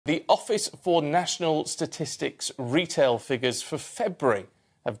The Office for National Statistics retail figures for February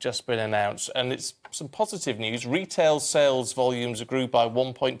have just been announced, and it's some positive news. Retail sales volumes grew by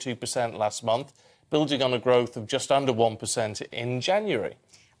 1.2% last month, building on a growth of just under 1% in January.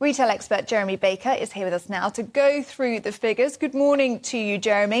 Retail expert Jeremy Baker is here with us now to go through the figures. Good morning to you,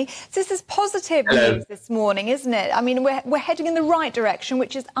 Jeremy. So this is positive news this morning, isn't it? I mean, we're heading in the right direction,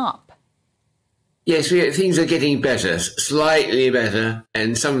 which is up. Yes, things are getting better, slightly better,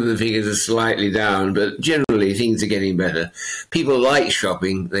 and some of the figures are slightly down, but generally things are getting better. People like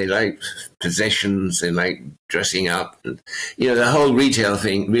shopping, they like possessions, they like dressing up. And, the whole retail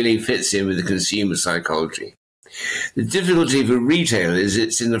thing really fits in with the consumer psychology. The difficulty for retail is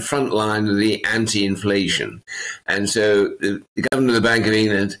it's in the front line of the anti-inflation. And so the Governor of the Bank of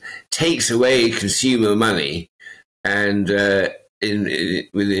England takes away consumer money and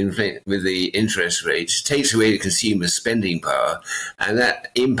with the interest rates, takes away the consumer spending power, and that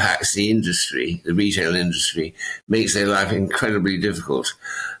impacts the industry, the retail industry, makes their life incredibly difficult.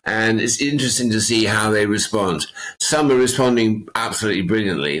 And it's interesting to see how they respond. Some are responding absolutely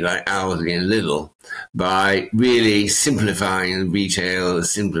brilliantly, like Aldi and Lidl, by really simplifying retail,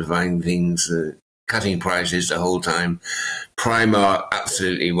 simplifying things, cutting prices the whole time. Primark,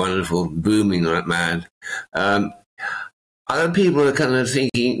 absolutely wonderful, booming like mad. Other people are kind of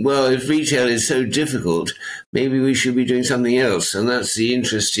thinking, well, if retail is so difficult, maybe we should be doing something else. And that's the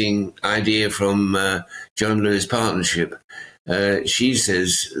interesting idea from John Lewis Partnership. She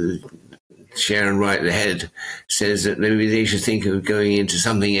says, Sharon Wright, the head, says that maybe they should think of going into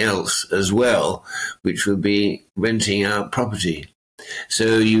something else as well, which would be renting out property.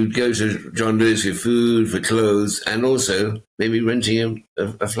 So you'd go to John Lewis for food, for clothes, and also maybe renting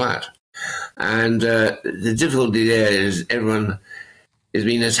a flat. And the difficulty there is everyone has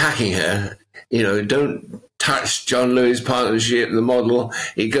been attacking her. Don't touch John Lewis Partnership, the model.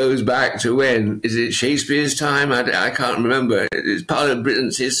 It goes back to when? Is it Shakespeare's time? I can't remember. It's part of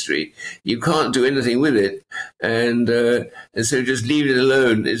Britain's history. You can't do anything with it. And so just leave it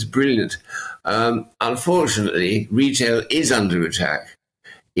alone. It's brilliant. Unfortunately, retail is under attack.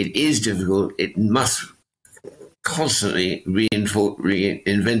 It is difficult. It must constantly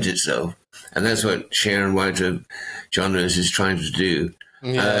reinvent itself, and that's what Sharon White of John Lewis is trying to do,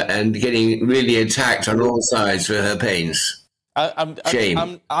 and getting really attacked on all sides for her pains.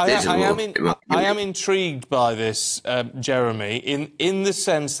 Shame. I am intrigued by this, Jeremy, in the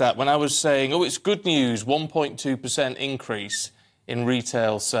sense that when I was saying, it's good news, 1.2% increase in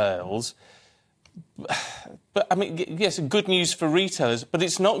retail sales. But, I mean, yes, good news for retailers, but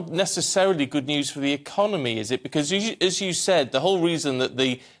it's not necessarily good news for the economy, is it? Because, as you said, the whole reason that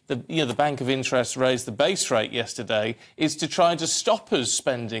the Bank of Interest raised the base rate yesterday is to try to stop us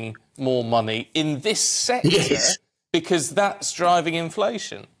spending more money in this sector, because that's driving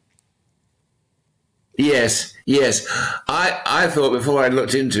inflation. Yes. I thought before I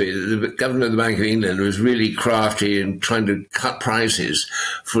looked into it that the Governor of the Bank of England was really crafty in trying to cut prices.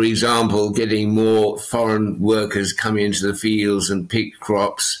 For example, getting more foreign workers coming into the fields and pick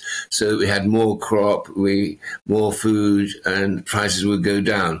crops so that we had more crop, more food, and prices would go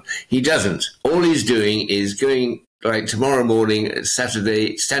down. He doesn't. All he's doing is going, like tomorrow morning,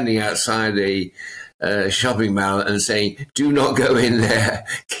 Saturday, standing outside a shopping mall and saying, do not go in there,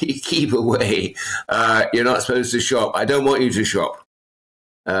 keep away, you're not supposed to shop, I don't want you to shop.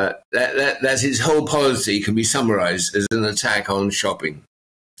 That's his whole policy, can be summarised as an attack on shopping.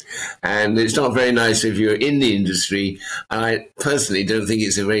 And it's not very nice if you're in the industry, and I personally don't think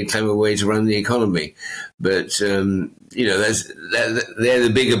it's a very clever way to run the economy. But, they're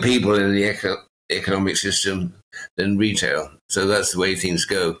the bigger people in the economic system than retail, so that's the way things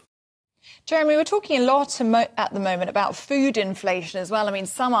go. Jeremy, we're talking a lot at the moment about food inflation as well. I mean,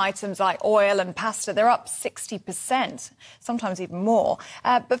 some items like oil and pasta, they're up 60%, sometimes even more.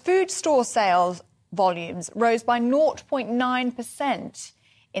 But food store sales volumes rose by 0.9%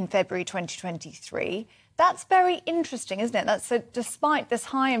 in February 2023. That's very interesting, isn't it? That's despite this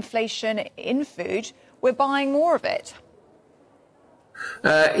high inflation in food, we're buying more of it.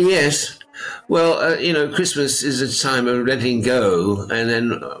 Yes. Well, Christmas is a time of letting go, and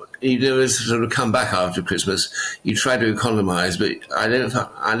then sort of come back after Christmas. You try to economise, but I don't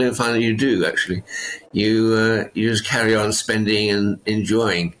find that you do, actually. You just carry on spending and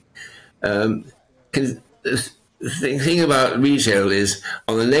enjoying. The thing about retail is,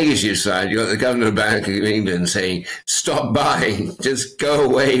 on the negative side, you've got the Governor of the Bank of England saying, stop buying, just go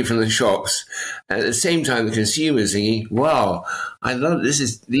away from the shops. And at the same time, the consumer's thinking, wow, I love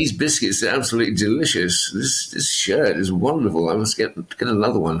these biscuits are absolutely delicious. This shirt is wonderful. I must get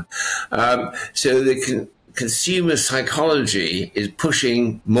another one. So the consumer psychology is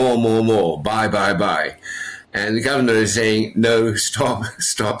pushing more, more, more, buy. And the governor is saying, no, stop.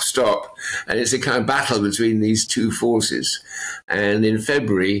 And it's a kind of battle between these two forces. And in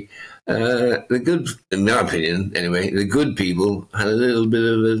February, in my opinion, anyway, the good people had a little bit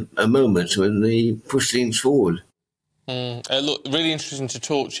of a moment when they pushed things forward. Look, really interesting to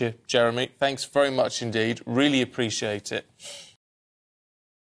talk to you, Jeremy. Thanks very much indeed. Really appreciate it.